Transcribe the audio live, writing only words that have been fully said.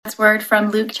Word from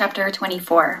Luke chapter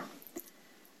 24.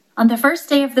 On the first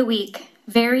day of the week,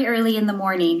 very early in the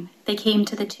morning, they came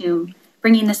to the tomb,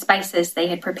 bringing the spices they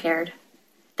had prepared.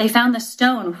 They found the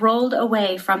stone rolled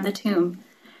away from the tomb.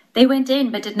 They went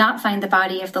in but did not find the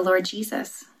body of the Lord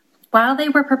Jesus. While they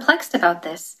were perplexed about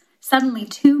this, suddenly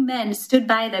 2 men stood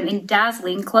by them in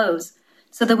dazzling clothes.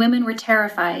 So the women were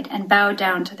terrified and bowed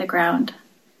down to the ground.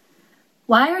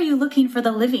 "Why are you looking for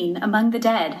the living among the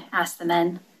dead?" asked the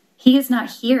men. "He is not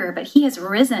here, but he has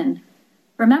risen.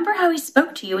 Remember how he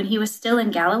spoke to you when he was still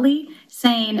in Galilee,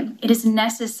 saying, 'It is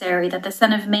necessary that the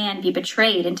Son of Man be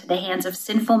betrayed into the hands of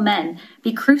sinful men,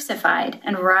 be crucified,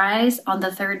 and rise on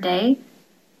the 3rd day?'"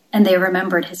 And they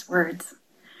remembered his words.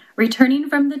 Returning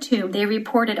from the tomb, they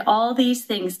reported all these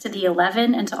things to the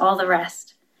 11 and to all the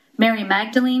rest. Mary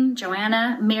Magdalene,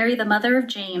 Joanna, Mary the mother of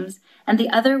James, and the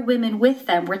other women with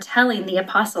them were telling the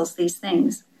apostles these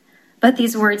things. But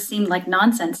these words seemed like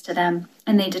nonsense to them,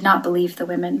 and they did not believe the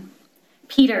women.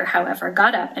 Peter, however,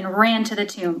 got up and ran to the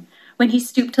tomb. When he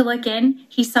stooped to look in,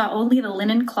 he saw only the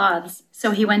linen cloths,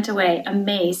 so he went away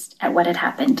amazed at what had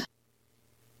happened.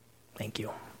 Thank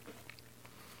you.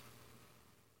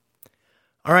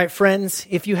 All right, friends,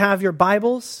 if you have your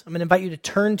Bibles, I'm going to invite you to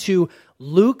turn to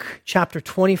Luke chapter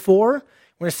 24.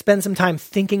 We're going to spend some time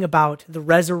thinking about the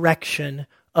resurrection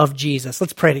of Jesus.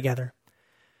 Let's pray together.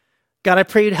 God, I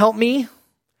pray you'd help me.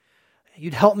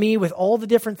 You'd help me with all the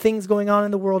different things going on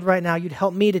in the world right now. You'd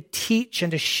help me to teach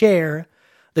and to share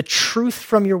the truth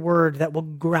from your word that will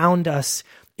ground us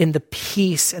in the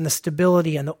peace and the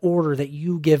stability and the order that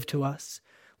you give to us.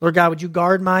 Lord God, would you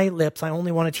guard my lips? I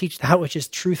only want to teach that which is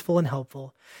truthful and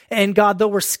helpful. And God, though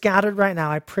we're scattered right now,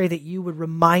 I pray that you would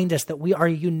remind us that we are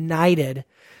united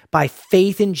by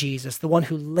faith in Jesus, the one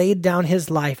who laid down his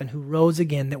life and who rose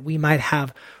again, that we might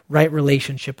have right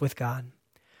relationship with God.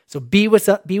 So be with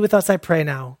us, I pray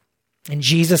now. In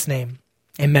Jesus' name,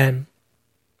 amen.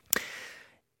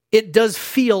 It does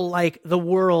feel like the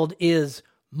world is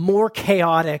more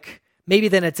chaotic maybe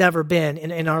than it's ever been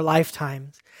in our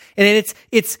lifetimes. And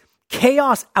it's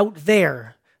chaos out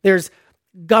there. There's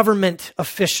government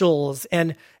officials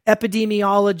and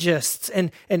epidemiologists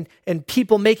and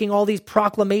people making all these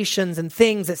proclamations and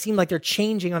things that seem like they're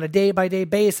changing on a day-by-day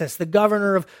basis. The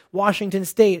governor of Washington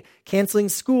State canceling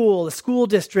school, the school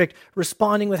district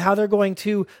responding with how they're going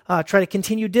to try to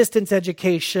continue distance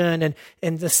education,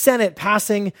 and the Senate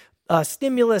passing a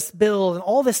stimulus bill and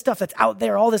all this stuff that's out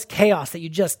there, all this chaos that you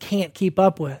just can't keep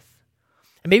up with.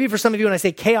 And maybe for some of you, when I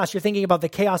say chaos, you're thinking about the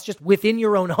chaos just within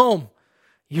your own home.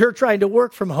 You're trying to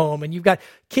work from home, and you've got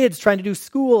kids trying to do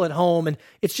school at home, and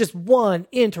it's just one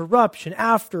interruption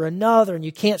after another, and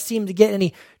you can't seem to get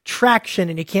any traction,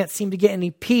 and you can't seem to get any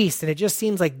peace, and it just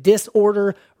seems like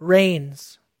disorder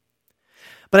reigns.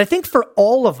 But I think for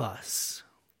all of us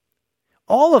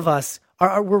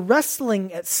we're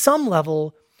wrestling at some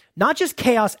level, not just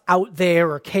chaos out there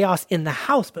or chaos in the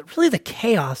house, but really the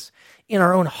chaos in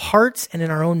our own hearts and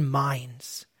in our own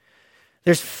minds.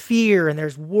 There's fear and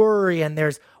there's worry and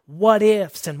there's what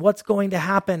ifs and what's going to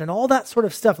happen, and all that sort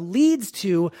of stuff leads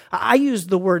to, I use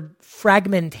the word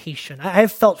fragmentation.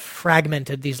 I've felt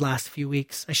fragmented these last few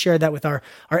weeks. I shared that with our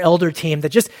elder team, that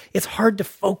just, it's hard to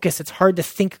focus. It's hard to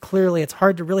think clearly. It's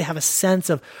hard to really have a sense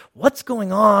of what's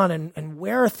going on and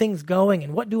where are things going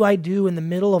and what do I do in the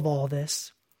middle of all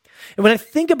this. And when I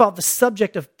think about the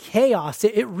subject of chaos,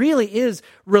 it really is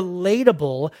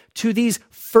relatable to these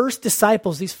first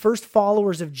disciples, these first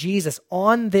followers of Jesus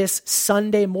on this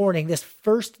Sunday morning, this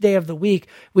first day of the week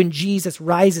when Jesus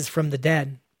rises from the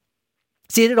dead.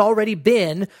 See, it had already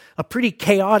been a pretty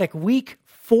chaotic week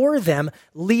for them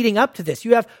leading up to this.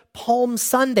 You have Palm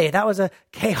Sunday. That was a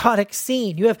chaotic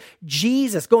scene. You have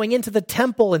Jesus going into the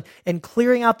temple and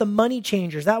clearing out the money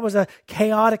changers. That was a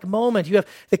chaotic moment. You have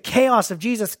the chaos of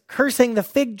Jesus cursing the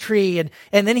fig tree, and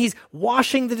then he's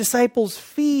washing the disciples'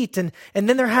 feet, and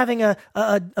then they're having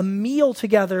a meal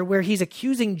together where he's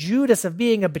accusing Judas of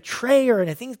being a betrayer,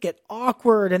 and things get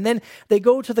awkward, and then they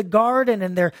go to the garden,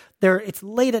 and it's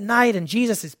late at night, and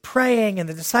Jesus is praying, and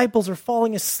the disciples are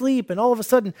falling asleep, and all of a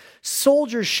sudden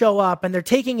soldiers show up, and they're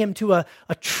taking him to a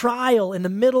trial in the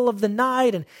middle of the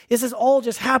night, and this is all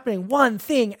just happening, one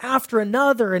thing after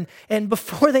another, and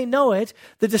before they know it,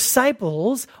 the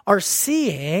disciples are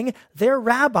seeing their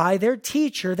rabbi, their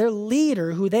teacher, their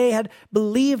leader, who they had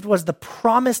believed was the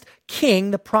promised king,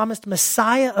 the promised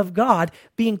Messiah of God,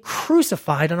 being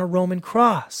crucified on a Roman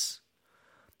cross.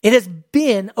 It has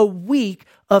been a week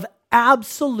of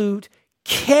absolute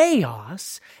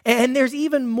chaos, and there's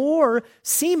even more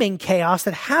seeming chaos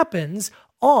that happens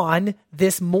on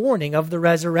this morning of the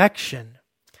resurrection.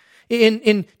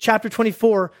 In chapter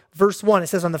 24, verse 1, it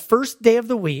says, on the first day of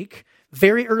the week,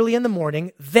 very early in the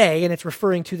morning, they, and it's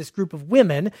referring to this group of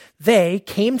women, they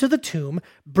came to the tomb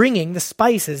bringing the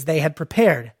spices they had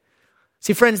prepared.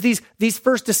 See, friends, these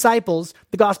first disciples,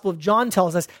 the Gospel of John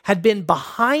tells us, had been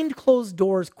behind closed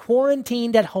doors,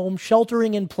 quarantined at home,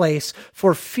 sheltering in place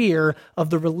for fear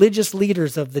of the religious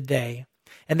leaders of the day.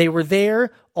 And they were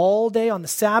there all day on the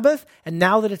Sabbath, and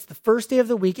now that it's the first day of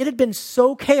the week, it had been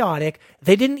so chaotic,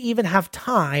 they didn't even have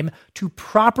time to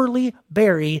properly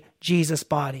bury Jesus'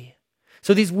 body.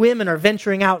 So these women are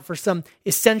venturing out for some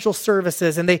essential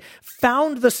services, and they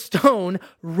found the stone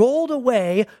rolled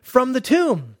away from the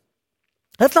tomb.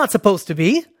 That's not supposed to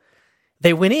be.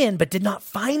 They went in, but did not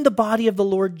find the body of the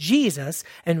Lord Jesus.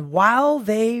 And while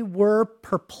they were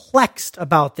perplexed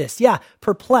about this,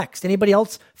 perplexed. Anybody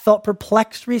else felt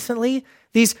perplexed recently?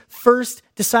 These first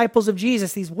disciples of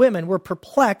Jesus, these women, were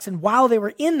perplexed. And while they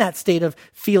were in that state of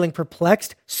feeling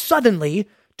perplexed, suddenly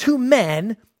 2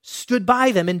 men stood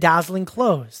by them in dazzling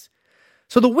clothes.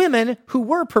 So the women who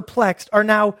were perplexed are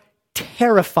now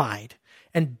terrified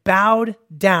and bowed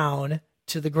down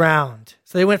to the ground.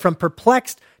 So they went from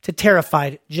perplexed to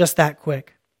terrified just that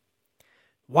quick.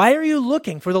 Why are you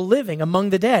looking for the living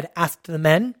among the dead? Asked the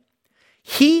men.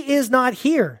 He is not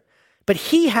here, but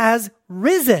he has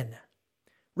risen.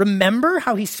 Remember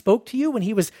how he spoke to you when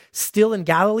he was still in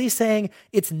Galilee, saying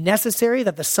it's necessary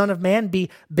that the Son of Man be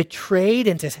betrayed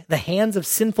into the hands of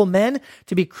sinful men,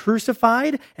 to be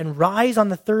crucified and rise on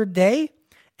the 3rd day?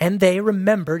 And they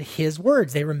remembered his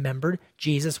words. They remembered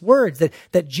Jesus' words,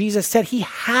 that Jesus said he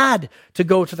had to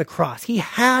go to the cross. He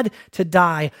had to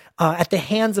die at the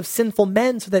hands of sinful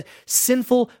men so that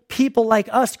sinful people like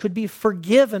us could be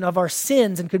forgiven of our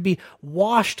sins and could be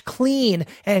washed clean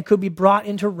and could be brought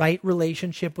into right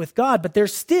relationship with God. But they're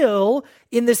still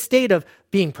in this state of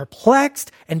being perplexed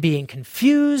and being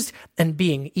confused and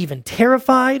being even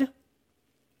terrified.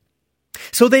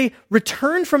 So they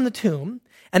returned from the tomb,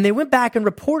 and they went back and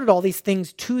reported all these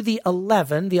things to the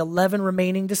 11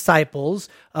 remaining disciples,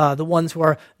 the ones who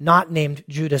are not named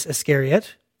Judas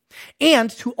Iscariot, and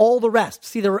to all the rest.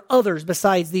 See, there were others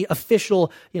besides the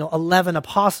official, 11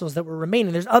 apostles that were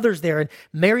remaining. There's others there, and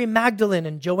Mary Magdalene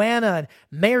and Joanna and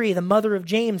Mary, the mother of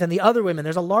James, and the other women.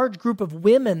 There's a large group of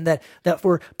women that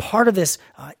were part of this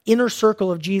inner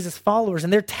circle of Jesus' followers,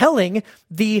 and they're telling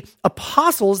the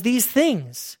apostles these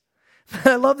things.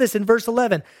 I love this in verse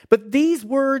 11. But these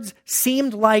words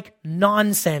seemed like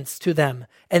nonsense to them,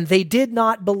 and they did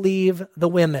not believe the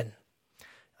women.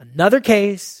 Another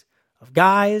case of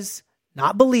guys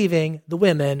not believing the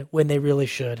women when they really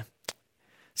should.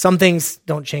 Some things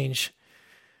don't change.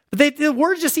 But the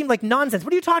words just seemed like nonsense.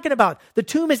 What are you talking about? The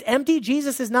tomb is empty.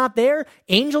 Jesus is not there.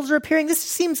 Angels are appearing. This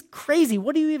seems crazy.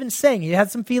 What are you even saying? You had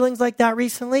some feelings like that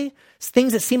recently?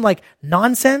 Things that seem like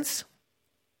nonsense?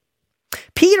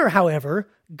 Peter, however,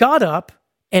 got up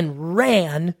and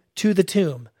ran to the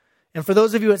tomb. And for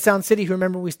those of you at Sound City who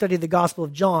remember we studied the Gospel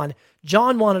of John,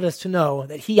 John wanted us to know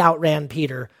that he outran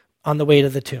Peter on the way to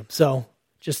the tomb. So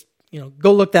just,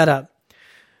 go look that up.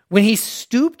 When he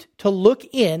stooped to look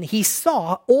in, he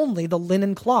saw only the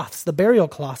linen cloths, the burial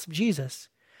cloths of Jesus.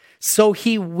 So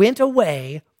he went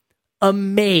away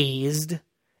amazed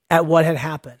at what had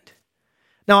happened.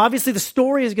 Now, obviously, the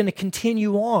story is going to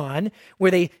continue on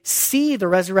where they see the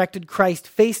resurrected Christ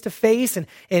face to face,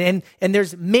 and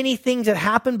there's many things that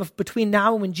happen between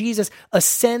now and when Jesus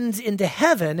ascends into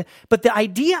heaven. But the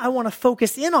idea I want to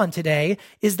focus in on today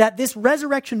is that this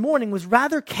resurrection morning was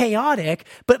rather chaotic,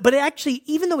 but actually,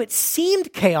 even though it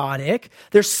seemed chaotic,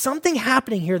 there's something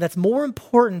happening here that's more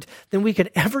important than we could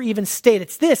ever even state.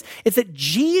 It's that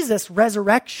Jesus'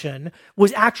 resurrection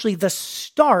was actually the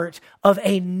start of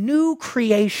a new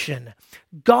creation,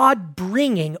 God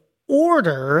bringing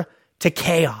order to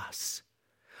chaos.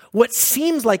 What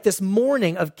seems like this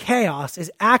morning of chaos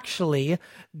is actually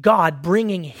God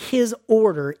bringing his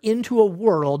order into a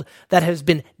world that has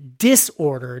been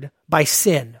disordered by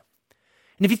sin.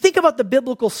 And if you think about the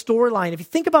biblical storyline, if you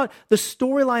think about the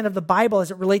storyline of the Bible as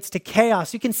it relates to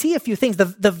chaos, you can see a few things.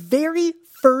 The very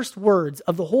first words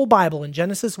of the whole Bible in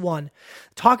Genesis 1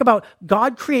 talk about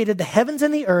God created the heavens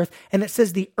and the earth, and it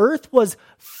says the earth was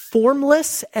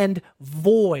formless and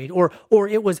void, or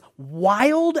it was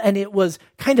wild and it was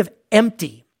kind of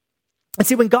empty. And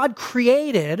see, when God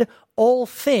created all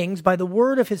things by the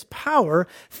word of his power,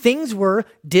 things were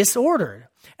disordered.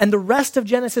 And the rest of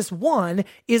Genesis 1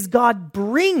 is God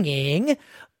bringing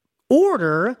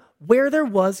order where there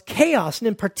was chaos. And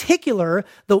in particular,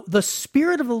 the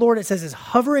Spirit of the Lord, it says, is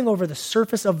hovering over the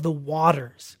surface of the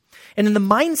waters. And in the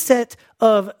mindset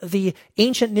of the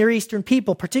ancient Near Eastern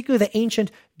people, particularly the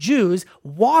ancient Jews,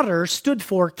 water stood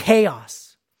for chaos.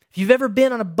 If you've ever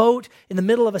been on a boat in the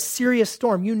middle of a serious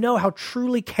storm, you know how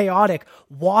truly chaotic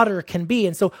water can be.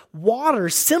 And so water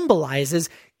symbolizes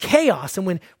chaos.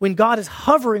 And when God is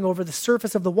hovering over the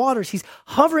surface of the waters, he's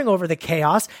hovering over the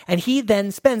chaos, and he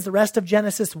then spends the rest of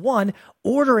Genesis 1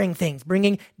 ordering things,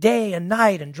 bringing day and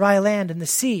night and dry land and the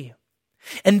sea.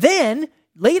 And then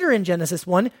later in Genesis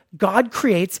 1, God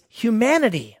creates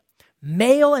humanity.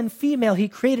 Male and female, he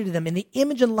created them. In the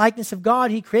image and likeness of God,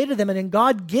 he created them. And then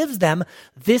God gives them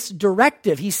this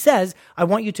directive. He says, I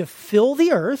want you to fill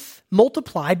the earth,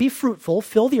 multiply, be fruitful,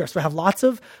 fill the earth. So have lots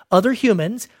of other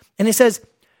humans. And he says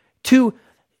to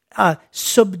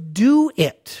subdue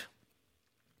it.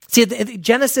 See,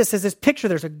 Genesis has this picture.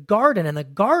 There's a garden, and the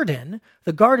Garden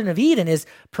of Eden, is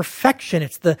perfection.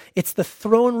 It's the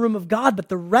throne room of God, but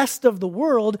the rest of the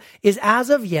world is as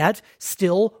of yet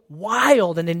still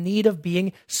wild and in need of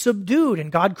being subdued.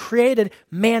 And God created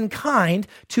mankind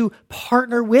to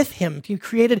partner with him. He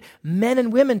created men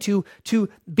and women to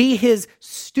be his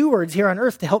stewards here on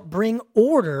earth, to help bring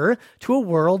order to a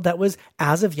world that was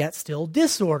as of yet still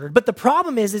disordered. But the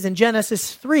problem is in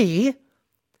Genesis 3,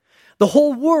 the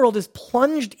whole world is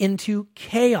plunged into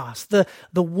chaos. The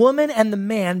woman and the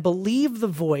man believe the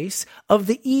voice of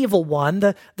the evil one,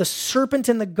 the serpent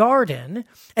in the garden,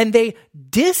 and they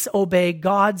disobey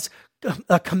God's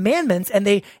commandments, and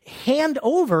they hand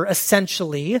over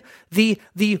essentially the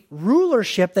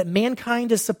rulership that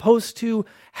mankind is supposed to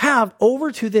have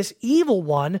over to this evil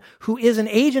one who is an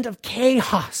agent of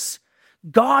chaos.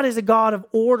 God is a God of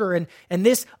order, and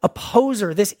this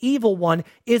opposer, this evil one,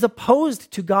 is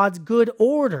opposed to God's good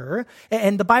order.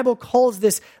 And the Bible calls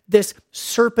this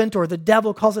serpent, or the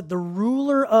devil calls it, the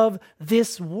ruler of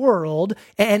this world.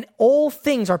 And all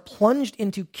things are plunged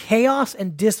into chaos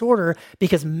and disorder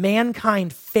because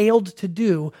mankind failed to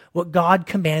do what God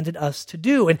commanded us to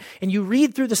do. And you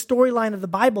read through the storyline of the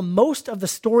Bible, most of the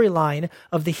storyline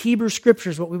of the Hebrew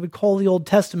Scriptures, what we would call the Old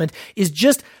Testament, is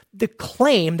just the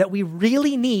claim that we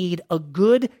really need a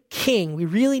good king, we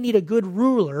really need a good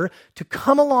ruler to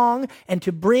come along and to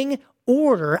bring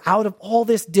order out of all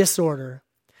this disorder.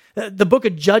 The book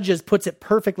of Judges puts it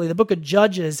perfectly. The book of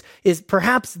Judges is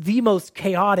perhaps the most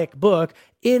chaotic book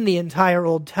in the entire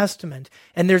Old Testament.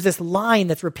 And there's this line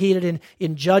that's repeated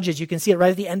in Judges. You can see it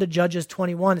right at the end of Judges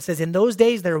 21. It says, in those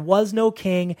days there was no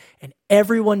king, and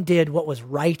everyone did what was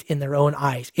right in their own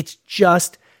eyes. It's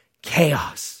just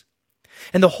chaos.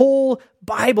 And the whole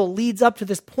Bible leads up to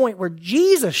this point where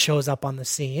Jesus shows up on the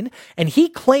scene, and he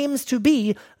claims to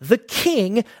be the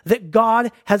king that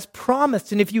God has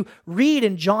promised. And if you read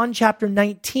in John chapter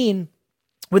 19,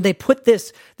 when they put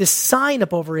this sign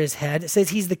up over his head, it says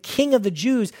he's the king of the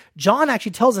Jews. John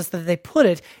actually tells us that they put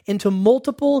it into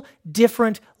multiple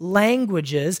different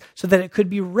languages so that it could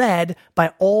be read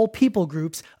by all people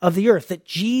groups of the earth, that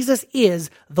Jesus is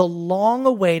the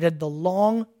long-awaited, the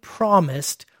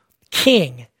long-promised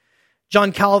king.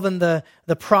 John Calvin, the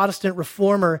Protestant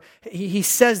reformer, he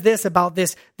says this about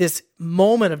this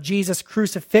moment of Jesus'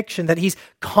 crucifixion, that he's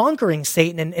conquering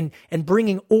Satan and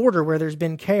bringing order where there's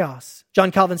been chaos.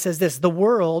 John Calvin says this, the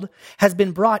world has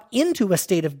been brought into a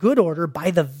state of good order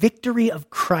by the victory of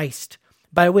Christ,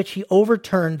 by which he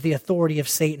overturned the authority of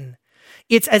Satan.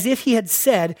 It's as if he had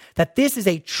said that this is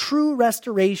a true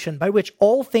restoration by which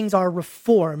all things are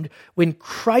reformed when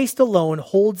Christ alone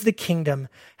holds the kingdom,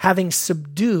 having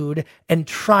subdued and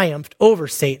triumphed over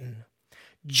Satan.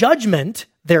 Judgment,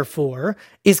 therefore,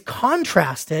 is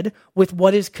contrasted with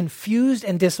what is confused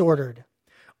and disordered.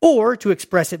 Or, to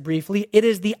express it briefly, it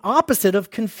is the opposite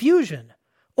of confusion.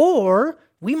 Or,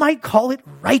 we might call it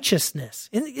righteousness.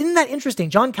 Isn't that interesting?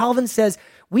 John Calvin says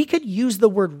we could use the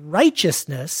word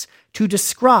righteousness to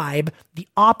describe the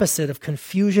opposite of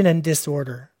confusion and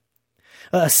disorder,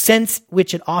 a sense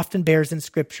which it often bears in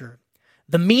Scripture.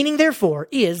 The meaning, therefore,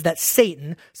 is that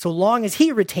Satan, so long as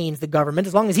he retains the government,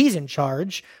 as long as he's in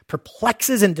charge,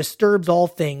 perplexes and disturbs all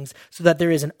things so that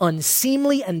there is an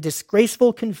unseemly and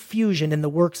disgraceful confusion in the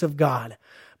works of God.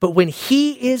 But when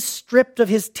he is stripped of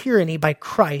his tyranny by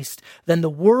Christ, then the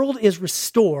world is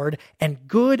restored and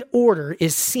good order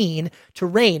is seen to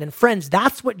reign. And friends,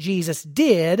 that's what Jesus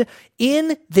did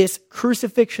in this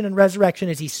crucifixion and resurrection,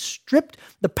 is he stripped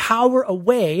the power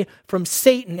away from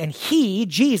Satan. And he,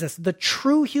 Jesus, the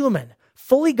true human,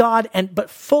 fully God but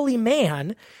fully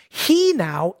man, he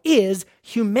now is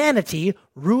humanity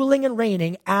ruling and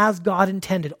reigning as God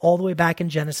intended all the way back in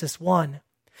Genesis 1.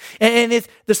 And it's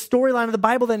the storyline of the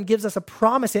Bible then gives us a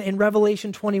promise in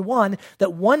Revelation 21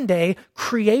 that one day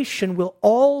creation will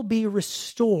all be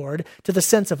restored to the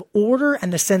sense of order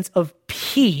and the sense of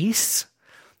peace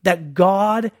that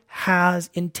God has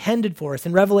intended for us.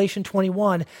 In Revelation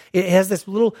 21, it has this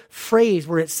little phrase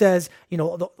where it says,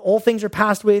 all things are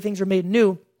passed away, things are made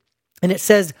new. And it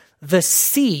says, the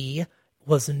sea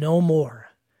was no more.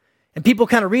 And people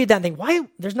kind of read that and think, why?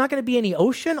 There's not going to be any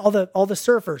ocean? All the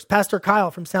surfers, Pastor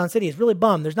Kyle from Sound City is really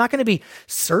bummed. There's not going to be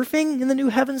surfing in the new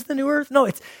heavens, the new earth. No,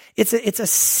 it's a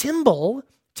symbol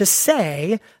to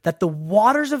say that the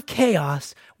waters of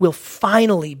chaos will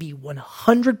finally be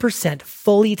 100%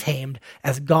 fully tamed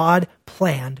as God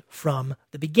planned from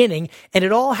the beginning. And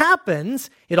it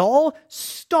all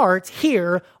starts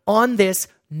here on this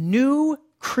new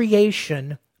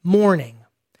creation morning.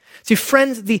 See,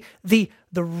 friends, the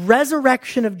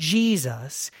resurrection of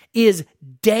Jesus is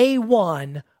day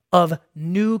one of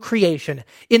new creation.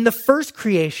 In the first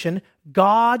creation,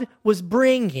 God was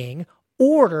bringing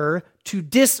order to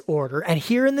disorder. And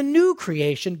here in the new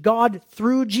creation, God,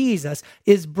 through Jesus,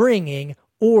 is bringing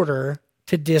order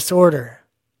to disorder.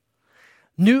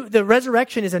 The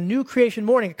resurrection is a new creation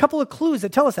morning. A couple of clues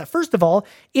that tell us that. First of all,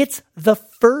 it's the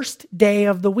first day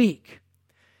of the week.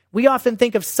 We often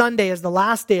think of Sunday as the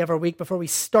last day of our week before we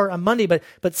start on Monday,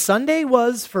 but Sunday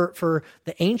was, for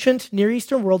the ancient Near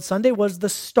Eastern world, Sunday was the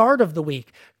start of the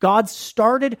week. God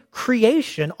started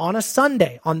creation on a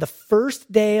Sunday. On the first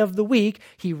day of the week,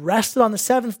 he rested on the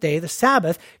seventh day, the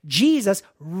Sabbath. Jesus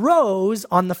rose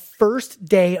on the first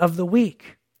day of the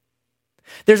week.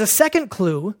 There's a second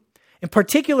clue. In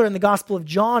particular, in the Gospel of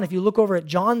John, if you look over at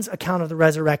John's account of the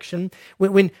resurrection,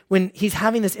 when he's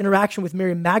having this interaction with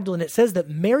Mary Magdalene, it says that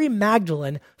Mary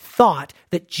Magdalene thought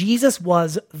that Jesus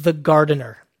was the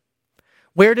gardener.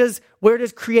 Where does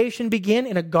creation begin?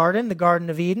 In a garden, the Garden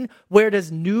of Eden. Where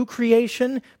does new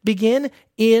creation begin?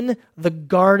 In the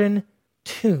garden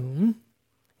tomb,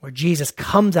 where Jesus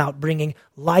comes out bringing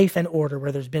life and order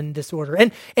where there's been disorder.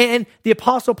 And the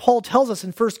Apostle Paul tells us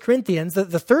in 1 Corinthians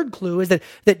that the third clue is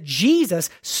that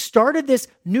Jesus started this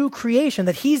new creation,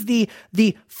 that he's the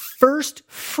first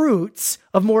fruits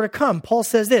of more to come. Paul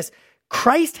says this,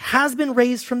 Christ has been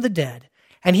raised from the dead,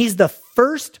 and he's the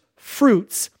first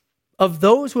fruits of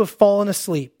those who have fallen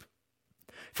asleep.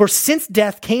 For since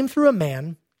death came through a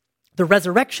man, the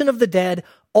resurrection of the dead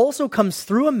also comes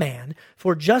through a man,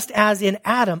 for just as in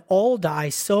Adam all die,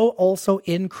 so also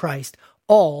in Christ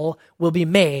all will be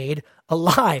made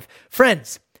alive.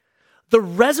 Friends, the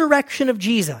resurrection of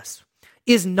Jesus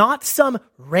is not some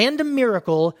random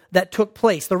miracle that took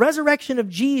place. The resurrection of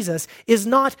Jesus is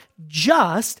not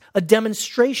just a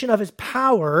demonstration of his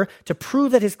power to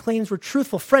prove that his claims were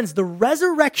truthful. Friends, the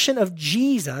resurrection of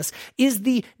Jesus is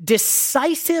the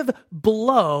decisive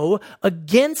blow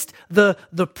against the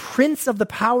prince of the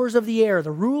powers of the air,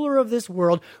 the ruler of this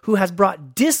world, who has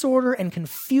brought disorder and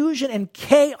confusion and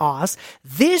chaos.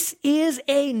 This is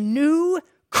a new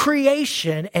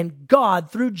creation, and God,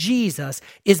 through Jesus,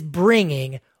 is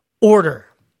bringing order.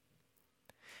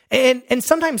 And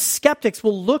sometimes skeptics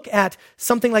will look at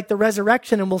something like the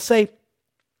resurrection and will say,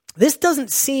 this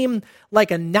doesn't seem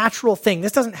like a natural thing.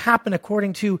 This doesn't happen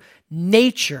according to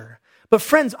nature. But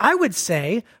friends, I would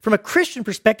say, from a Christian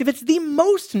perspective, it's the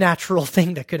most natural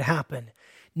thing that could happen.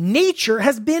 Nature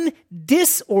has been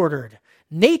disordered.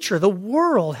 Nature, the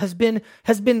world, has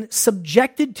been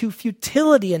subjected to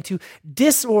futility and to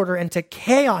disorder and to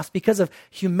chaos because of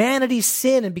humanity's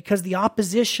sin and because the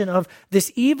opposition of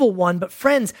this evil one. But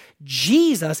friends,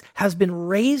 Jesus has been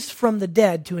raised from the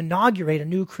dead to inaugurate a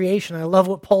new creation. I love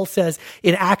what Paul says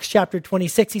in Acts chapter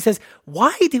 26. He says,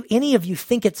 why do any of you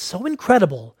think it's so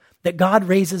incredible that God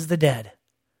raises the dead?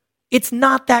 It's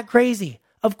not that crazy.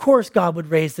 Of course God would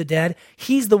raise the dead.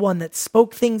 He's the one that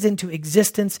spoke things into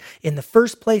existence in the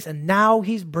first place, and now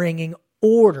he's bringing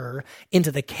order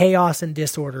into the chaos and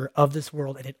disorder of this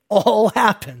world. And it all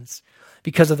happens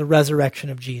because of the resurrection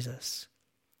of Jesus.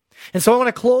 And so I want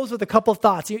to close with a couple of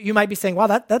thoughts. You might be saying, wow,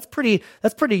 that's pretty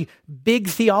big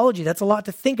theology. That's a lot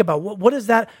to think about. What does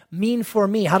that mean for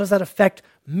me? How does that affect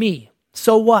me?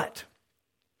 So what?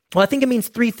 Well, I think it means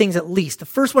three things at least. The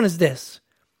first one is this.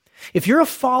 If you're a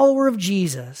follower of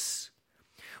Jesus,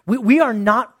 we are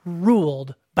not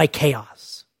ruled by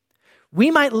chaos. We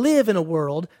might live in a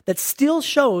world that still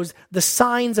shows the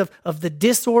signs of the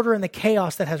disorder and the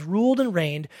chaos that has ruled and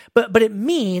reigned, but it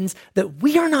means that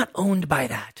we are not owned by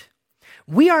that.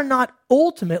 We are not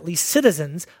ultimately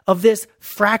citizens of this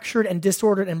fractured and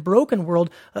disordered and broken world.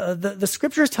 The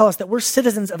scriptures tell us that we're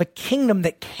citizens of a kingdom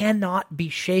that cannot be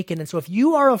shaken. And so if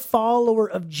you are a follower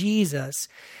of Jesus,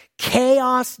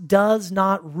 chaos does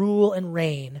not rule and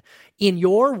reign in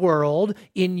your world,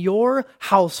 in your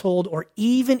household, or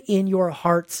even in your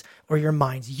hearts or your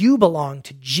minds. You belong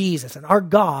to Jesus, and our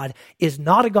God is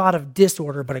not a God of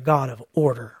disorder, but a God of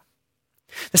order.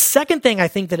 The second thing I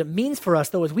think that it means for us,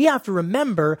 though, is we have to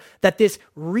remember that this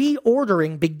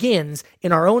reordering begins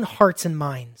in our own hearts and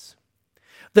minds.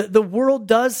 The world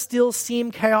does still seem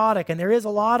chaotic, and there is a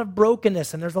lot of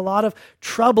brokenness, and there's a lot of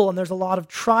trouble, and there's a lot of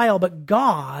trial, but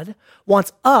God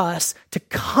wants us to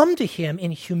come to him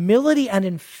in humility and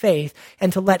in faith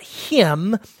and to let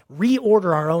him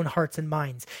reorder our own hearts and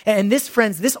minds. And this,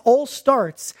 friends, this all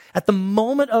starts at the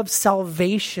moment of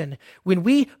salvation when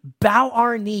we bow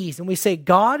our knees and we say,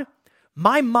 God,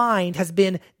 my mind has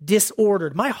been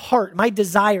disordered. My heart, my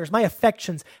desires, my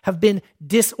affections have been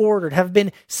disordered, have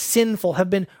been sinful, have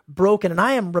been broken. And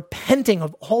I am repenting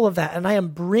of all of that. And I am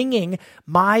bringing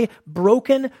my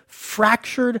broken,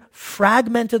 fractured,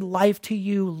 fragmented life to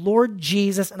you, Lord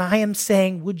Jesus. And I am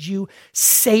saying, would you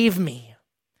save me?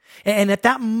 And at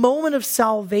that moment of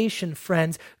salvation,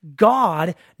 friends,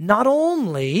 God not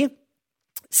only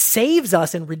saves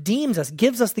us and redeems us,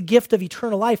 gives us the gift of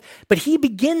eternal life, but he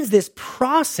begins this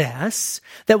process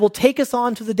that will take us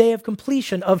on to the day of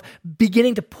completion, of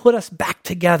beginning to put us back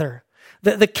together.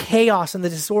 The chaos and the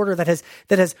disorder that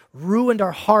has ruined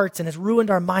our hearts and has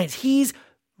ruined our minds, he's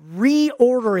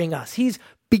reordering us. He's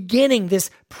beginning this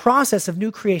process of new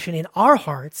creation in our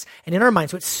hearts and in our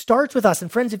minds. So it starts with us.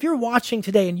 And friends, if you're watching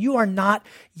today and you are not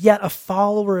yet a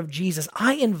follower of Jesus,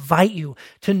 I invite you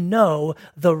to know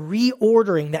the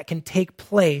reordering that can take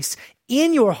place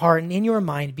in your heart and in your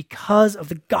mind because of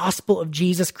the gospel of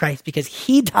Jesus Christ, because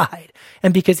he died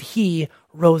and because he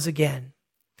rose again.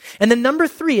 And then number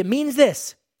 3, it means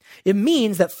this. It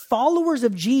means that followers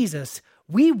of Jesus,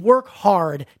 we work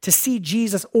hard to see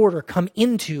Jesus' order come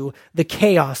into the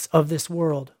chaos of this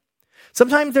world.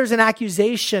 Sometimes there's an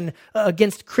accusation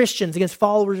against Christians, against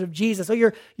followers of Jesus.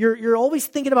 Oh, you're always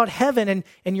thinking about heaven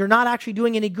and you're not actually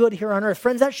doing any good here on earth.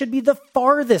 Friends, that should be the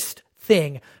farthest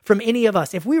thing from any of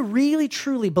us. If we really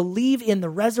truly believe in the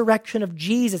resurrection of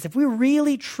Jesus, if we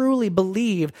really truly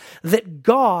believe that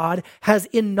God has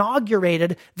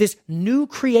inaugurated this new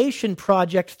creation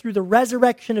project through the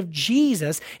resurrection of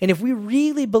Jesus, and if we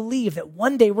really believe that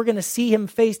one day we're going to see him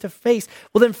face to face,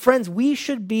 well then, friends, we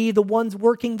should be the ones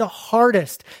working the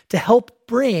hardest to help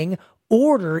bring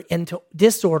order into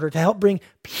disorder, to help bring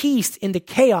peace into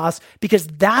chaos, because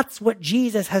that's what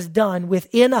Jesus has done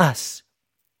within us.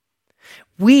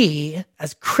 We,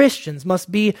 as Christians,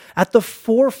 must be at the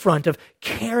forefront of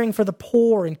caring for the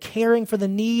poor and caring for the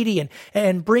needy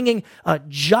and bringing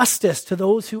justice to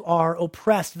those who are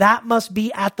oppressed. That must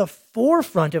be at the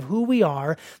forefront of who we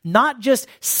are, not just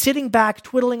sitting back,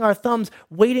 twiddling our thumbs,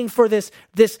 waiting for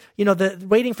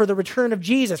waiting for the return of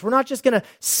Jesus. We're not just going to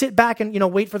sit back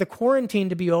and, wait for the quarantine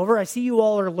to be over. I see you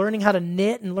all are learning how to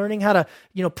knit and learning how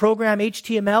to, program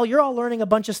HTML. You're all learning a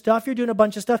bunch of stuff. You're doing a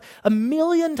bunch of stuff,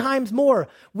 1,000,000 times more.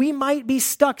 We might be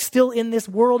stuck still in this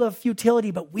world of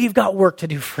futility, but we've got work to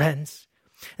do, friends.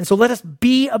 And so let us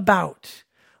be about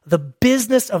the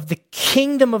business of the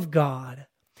kingdom of God,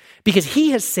 because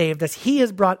he has saved us. He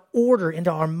has brought order into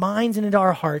our minds and into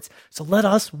our hearts. So let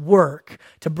us work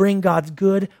to bring God's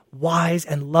good, wise,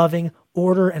 and loving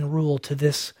order and rule to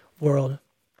this world.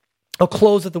 I'll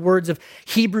close with the words of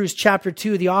Hebrews chapter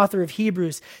 2. The author of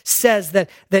Hebrews says that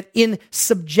in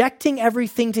subjecting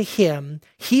everything to him,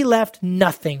 he left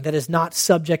nothing that is not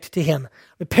subject to him.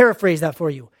 Let me paraphrase that for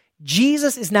you.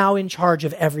 Jesus is now in charge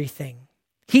of everything.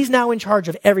 He's now in charge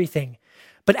of everything.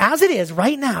 But as it is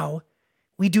right now,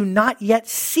 we do not yet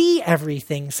see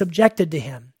everything subjected to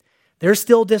him. There's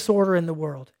still disorder in the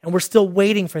world, and we're still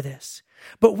waiting for this.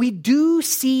 But we do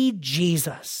see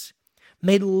Jesus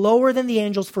made lower than the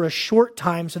angels for a short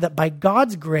time so that by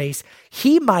God's grace,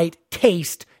 he might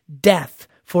taste death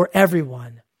for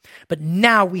everyone. But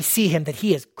now we see him that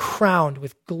he is crowned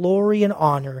with glory and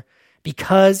honor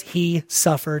because he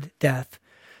suffered death.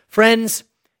 Friends,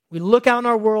 we look out in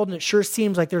our world and it sure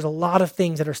seems like there's a lot of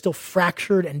things that are still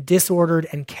fractured and disordered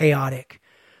and chaotic.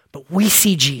 But we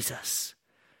see Jesus.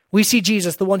 We see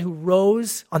Jesus, the one who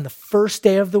rose on the first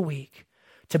day of the week,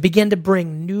 to begin to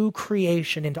bring new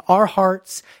creation into our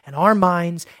hearts and our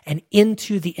minds and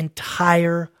into the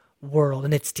entire world.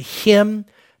 And it's to him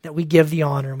that we give the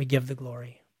honor and we give the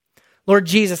glory. Lord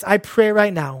Jesus, I pray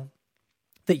right now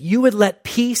that you would let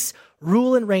peace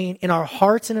rule and reign in our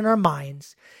hearts and in our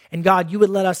minds. And God, you would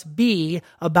let us be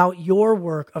about your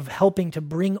work of helping to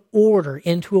bring order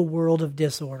into a world of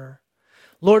disorder.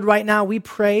 Lord, right now we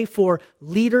pray for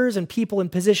leaders and people in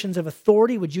positions of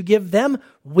authority. Would you give them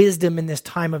wisdom in this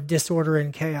time of disorder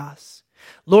and chaos?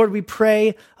 Lord, we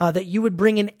pray that you would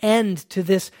bring an end to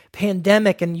this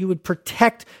pandemic and you would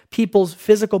protect people's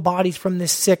physical bodies from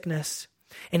this sickness.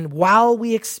 And while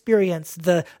we experience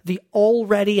the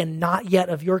already and not yet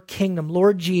of your kingdom,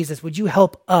 Lord Jesus, would you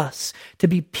help us to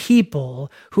be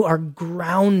people who are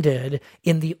grounded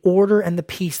in the order and the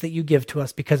peace that you give to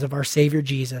us because of our Savior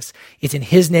Jesus. It's in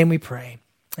his name we pray.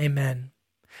 Amen.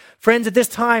 Friends, at this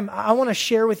time, I want to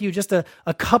share with you just a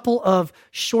couple of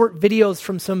short videos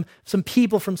from some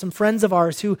people, from some friends of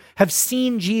ours who have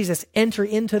seen Jesus enter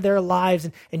into their lives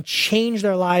and change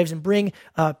their lives and bring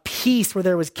peace where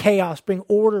there was chaos, bring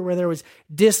order where there was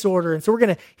disorder. And so we're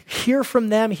going to hear from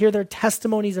them, hear their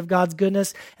testimonies of God's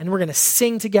goodness, and we're going to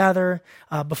sing together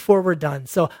before we're done.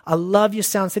 So I love you,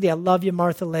 Sound City. I love you,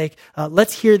 Martha Lake.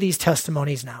 Let's hear these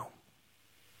testimonies now.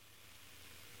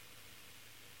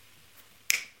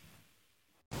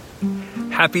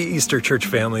 Happy Easter, church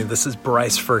family. This is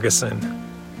Bryce Ferguson.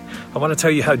 I want to tell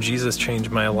you how Jesus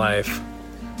changed my life.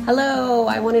 Hello,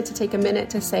 I wanted to take a minute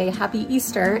to say Happy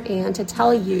Easter and to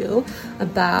tell you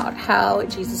about how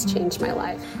Jesus changed my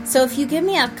life. So if you give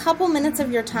me a couple minutes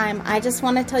of your time, I just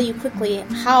want to tell you quickly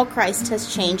how Christ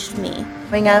has changed me.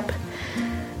 Growing up,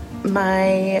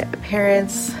 my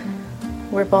parents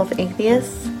were both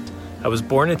atheists. I was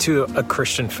born into a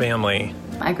Christian family.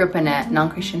 I grew up in a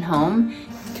non-Christian home.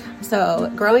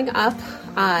 So growing up,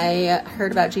 I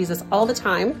heard about Jesus all the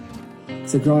time.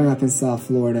 So growing up in South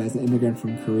Florida as an immigrant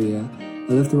from Korea,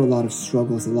 I lived through a lot of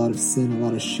struggles, a lot of sin, a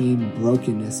lot of shame,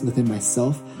 brokenness within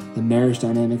myself, the marriage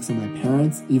dynamics of my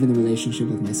parents, even the relationship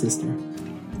with my sister.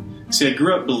 See, I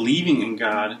grew up believing in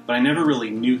God, but I never really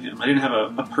knew him. I didn't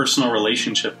have a personal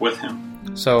relationship with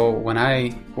him. So when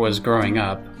I was growing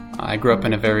up, I grew up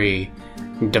in a very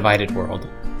divided world.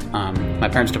 My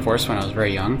parents divorced when I was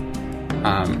very young.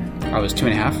 I was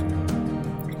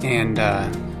 2.5, and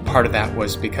part of that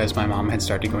was because my mom had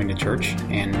started going to church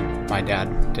and my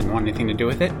dad didn't want anything to do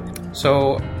with it.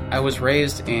 So I was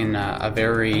raised in a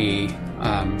very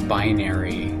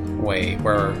binary way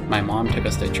where my mom took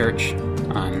us to church.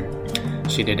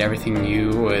 She did everything you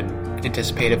would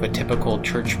anticipate of a typical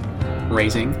church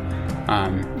raising.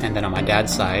 And then on my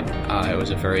dad's side, it was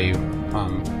a very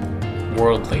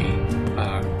worldly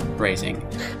raising.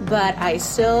 But I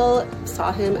still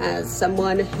saw him as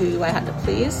someone who I had to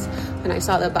please, and I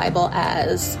saw the Bible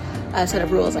as a set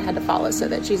of rules I had to follow so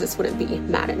that Jesus wouldn't be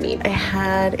mad at me. I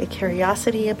had a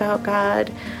curiosity about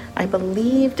God. I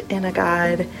believed in a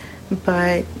God,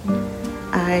 but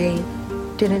I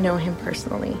didn't know him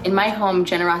personally. In my home,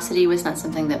 generosity was not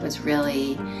something that was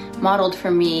really modeled for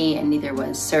me, and neither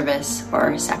was service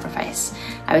or sacrifice.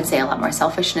 I would say a lot more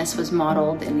selfishness was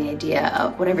modeled, and the idea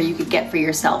of whatever you could get for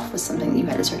yourself was something that you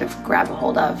had to sort of grab a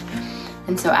hold of.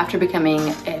 And so after becoming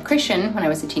a Christian when I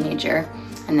was a teenager,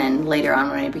 and then later on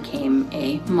when I became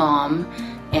a mom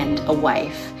and a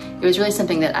wife, it was really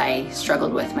something that I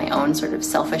struggled with, my own sort of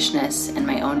selfishness and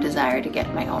my own desire to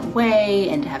get my own way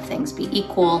and to have things be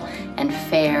equal and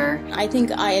fair. I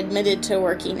think I admitted to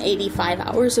working 85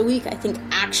 hours a week. I think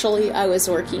actually I was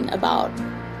working about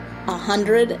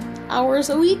 100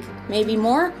 hours a week, maybe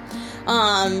more,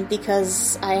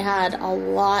 because I had a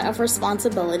lot of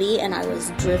responsibility and I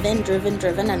was driven,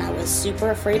 and I was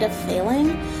super afraid of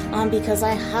failing because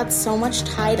I had so much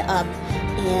tied up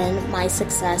in my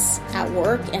success at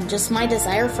work and just my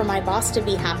desire for my boss to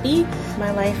be happy. My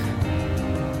life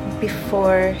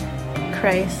before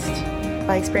Christ,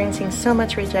 by experiencing so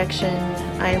much rejection,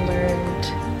 I learned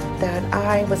that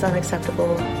I was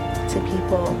unacceptable to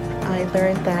people. I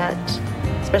learned that,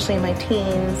 especially in my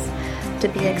teens, to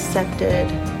be accepted,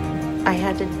 I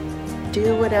had to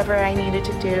do whatever I needed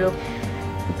to do,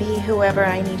 be whoever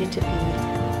I needed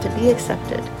to be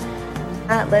accepted.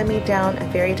 That led me down a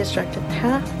very destructive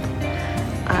path.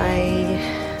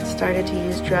 I started to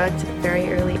use drugs at a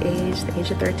very early age, the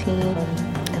age of 13,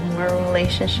 immoral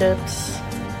relationships,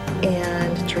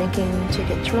 and drinking to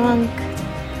get drunk,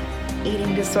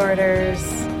 eating disorders.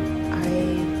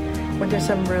 I went through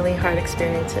some really hard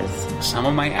experiences. Some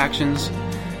of my actions,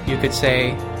 you could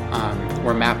say,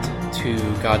 were mapped to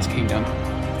God's kingdom.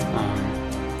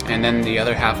 And then the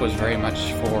other half was very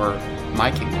much for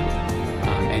my kingdom.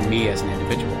 And me as an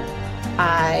individual.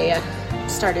 I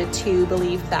started to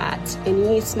believe that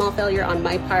any small failure on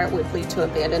my part would lead to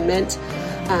abandonment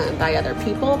by other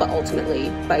people, but ultimately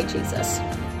by Jesus.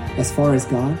 As far as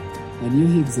God, I knew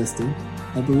he existed.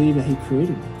 I believed that he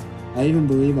created me. I even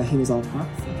believed that he was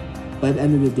all-powerful. But at the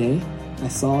end of the day, I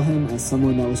saw him as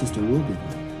someone that was just a rule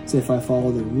giver. So if I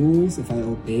followed the rules, if I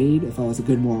obeyed, if I was a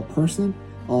good moral person,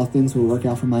 all things would work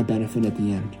out for my benefit at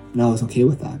the end. And I was okay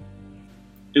with that.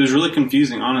 It was really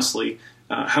confusing, honestly.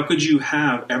 How could you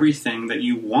have everything that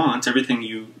you want, everything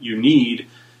you need,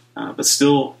 but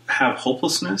still have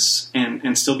hopelessness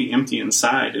and still be empty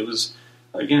inside? It was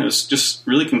just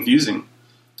really confusing.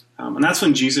 And that's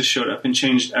when Jesus showed up and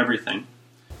changed everything.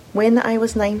 When I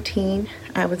was 19,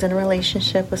 I was in a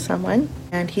relationship with someone,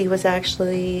 and he was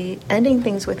actually ending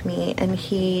things with me, and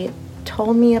he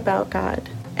told me about God,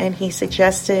 and he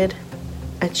suggested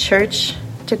a church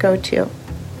to go to.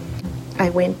 I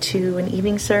went to an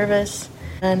evening service,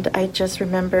 and I just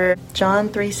remember John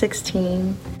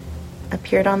 3:16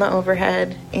 appeared on the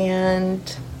overhead, and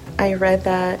I read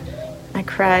that. I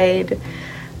cried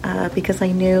because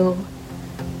I knew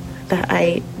that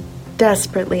I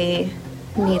desperately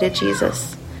needed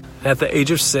Jesus. At the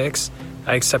age of 6,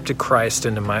 I accepted Christ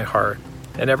into my heart.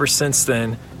 And ever since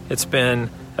then, it's been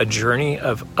a journey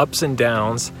of ups and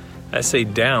downs. I say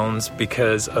downs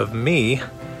because of me,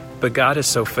 but God is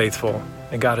so faithful,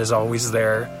 and God is always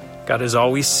there. God is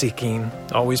always seeking,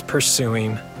 always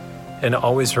pursuing, and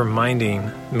always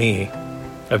reminding me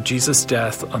of Jesus'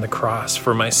 death on the cross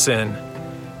for my sin,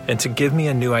 and to give me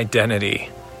a new identity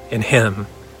in Him.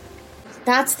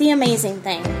 That's the amazing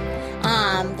thing.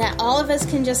 That all of us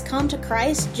can just come to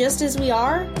Christ just as we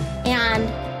are,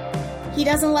 and He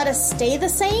doesn't let us stay the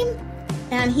same,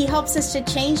 and He helps us to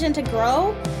change and to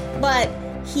grow, but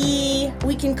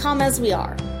we can come as we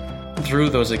are. Through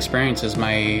those experiences,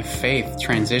 my faith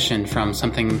transitioned from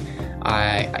something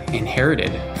I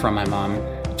inherited from my mom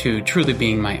to truly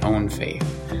being my own faith.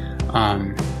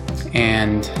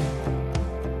 And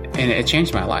it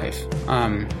changed my life.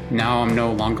 Now I'm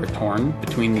no longer torn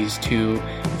between these two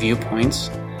viewpoints.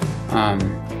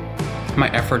 My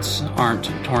efforts aren't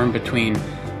torn between,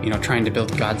 trying to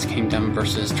build God's kingdom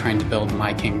versus trying to build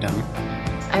my kingdom.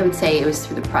 I would say it was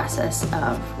through the process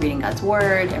of reading God's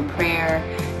Word and prayer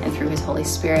and through His Holy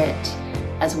Spirit,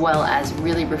 as well as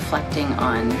really reflecting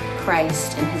on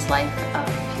Christ and His life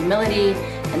of humility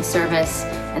and service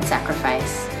and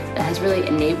sacrifice, that has really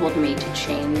enabled me to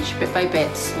change bit by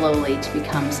bit, slowly, to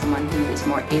become someone who is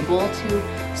more able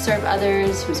to serve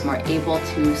others, who's more able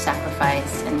to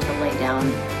sacrifice and to lay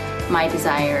down my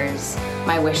desires,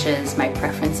 my wishes, my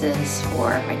preferences for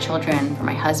my children, for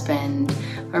my husband,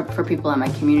 or for people in my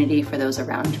community, for those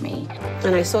around me.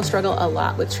 And I still struggle a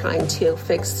lot with trying to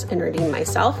fix and redeem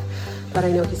myself, but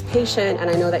I know He's patient, and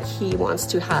I know that He wants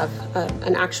to have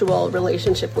an actual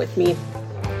relationship with me,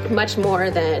 much more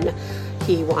than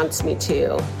He wants me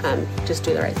to just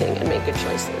do the right thing and make good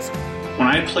choices. When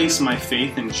I place my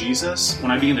faith in Jesus,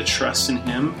 when I begin to trust in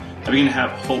Him, I begin to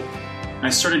have hope. And I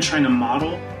started trying to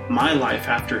model my life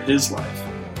after His life.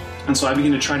 And so I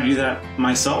began to try to do that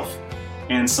myself,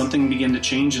 and something began to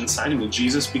change inside of me.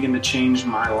 Jesus began to change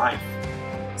my life.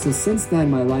 So since then,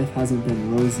 my life hasn't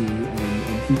been rosy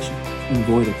and peachy and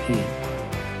void of pain.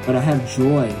 But I have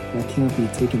joy that can't be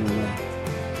taken away.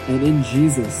 And in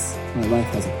Jesus, my life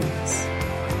has a purpose.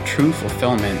 True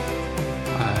fulfillment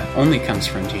only comes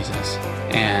from Jesus,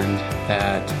 and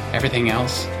that everything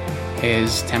else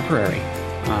is temporary.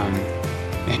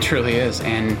 It truly is,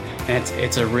 and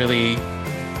it's a really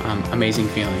amazing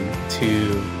feeling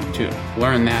to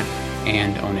learn that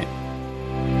and own it.